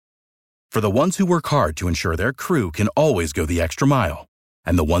For the ones who work hard to ensure their crew can always go the extra mile,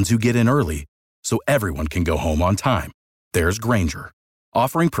 and the ones who get in early so everyone can go home on time, there's Grainger,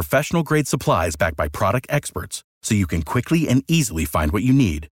 offering professional-grade supplies backed by product experts so you can quickly and easily find what you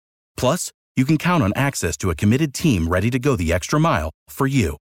need. Plus, you can count on access to a committed team ready to go the extra mile for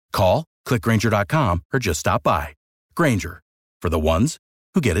you. Call, click Grainger.com, or just stop by. Grainger, for the ones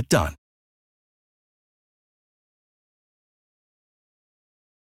who get it done.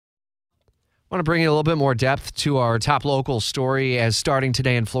 I want to bring you a little bit more depth to our top local story as starting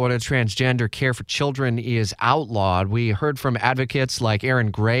today in Florida, transgender care for children is outlawed. We heard from advocates like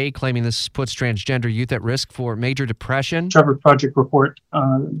Aaron Gray claiming this puts transgender youth at risk for major depression. Trevor Project report,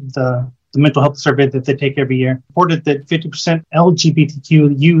 the mental health survey that they take every year, reported that 50%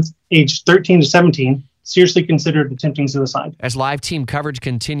 LGBTQ youth aged 13 to 17 seriously considered attempting suicide. As live team coverage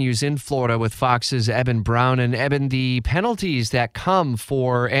continues in Florida with Fox's Eben Brown. And Eben, the penalties that come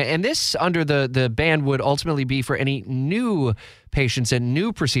for, and this under the ban would ultimately be for any new patients and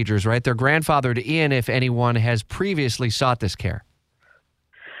new procedures, right? They're grandfathered in if anyone has previously sought this care.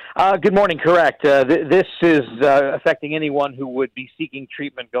 Good morning. Correct. This is affecting anyone who would be seeking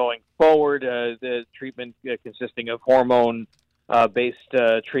treatment going forward, the treatment consisting of hormone-based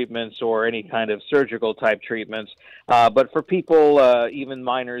treatments or any kind of surgical type treatments. But for people, even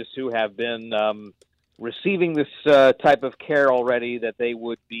minors who have been receiving this type of care already, that they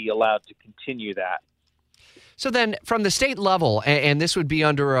would be allowed to continue that. So then from the state level, and this would be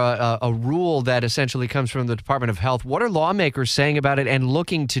under a rule that essentially comes from the Department of Health, what are lawmakers saying about it and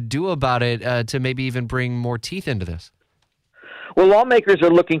looking to do about it to maybe even bring more teeth into this? Well, lawmakers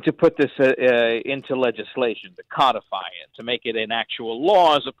are looking to put this into legislation, to codify it, to make it an actual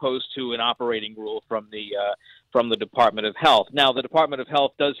law as opposed to an operating rule from the Department of Health. Now, the Department of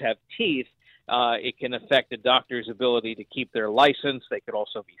Health does have teeth. It can affect a doctor's ability to keep their license. They could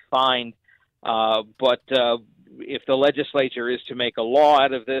also be fined. But if the legislature is to make a law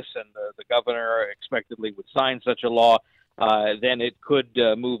out of this, and the governor expectedly would sign such a law, then it could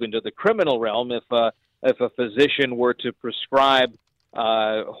move into the criminal realm if a physician were to prescribe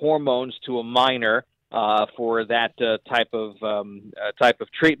hormones to a minor for that type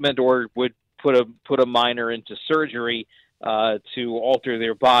of treatment, or would put a minor into surgery to alter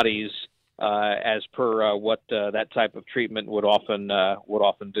their bodies as per what that type of treatment would often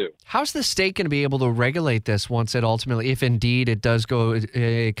do. How's the state going to be able to regulate this once it ultimately, if indeed it does go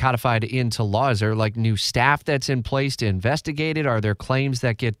codified into law? Is there like new staff that's in place to investigate it? Are there claims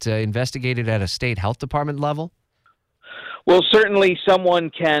that get investigated at a state health department level? Well, certainly someone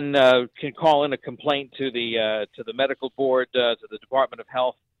can call in a complaint to the medical board, to the Department of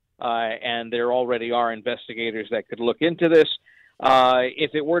Health, and there already are investigators that could look into this.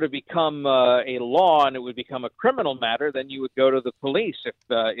 If it were to become a law and it would become a criminal matter, then you would go to the police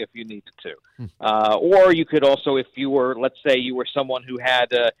if you needed to. Or you could also, if you were, let's say you were someone who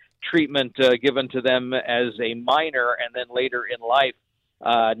had treatment given to them as a minor and then later in life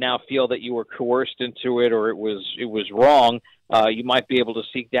now feel that you were coerced into it or it was wrong, you might be able to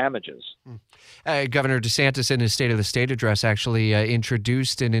seek damages. Governor DeSantis in his State of the State address actually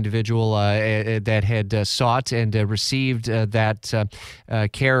introduced an individual that had sought and received that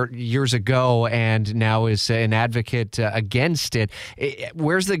care years ago and now is an advocate against it.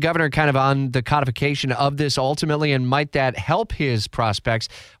 Where's the governor kind of on the codification of this ultimately, and might that help his prospects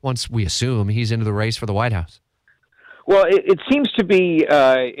once we assume he's into the race for the White House? Well, it seems to be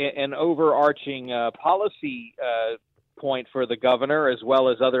an overarching policy point for the governor, as well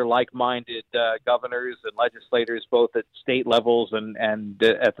as other like-minded governors and legislators, both at state levels and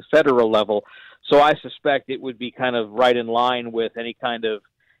at the federal level. So I suspect it would be kind of right in line with any kind of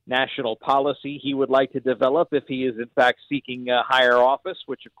national policy he would like to develop if he is in fact seeking higher office,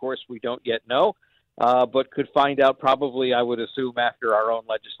 which of course we don't yet know. But could find out probably, I would assume, after our own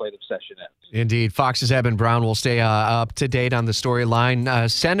legislative session ends. Indeed. Fox's Eben Brown will stay up to date on the storyline.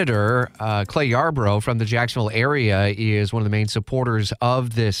 Senator Clay Yarborough from the Jacksonville area is one of the main supporters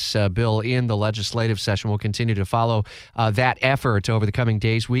of this bill in the legislative session. We'll continue to follow that effort over the coming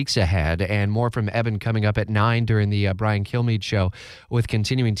days, weeks ahead. And more from Eben coming up at 9 during the Brian Kilmeade Show with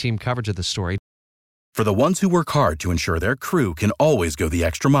continuing team coverage of the story. For the ones who work hard to ensure their crew can always go the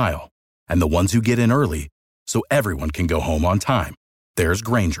extra mile, and the ones who get in early so everyone can go home on time, there's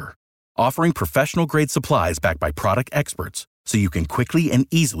Grainger, offering professional-grade supplies backed by product experts so you can quickly and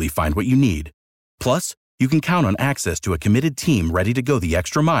easily find what you need. Plus, you can count on access to a committed team ready to go the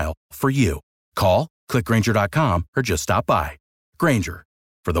extra mile for you. Call, click Grainger.com, or just stop by. Grainger,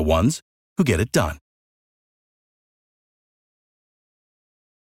 for the ones who get it done.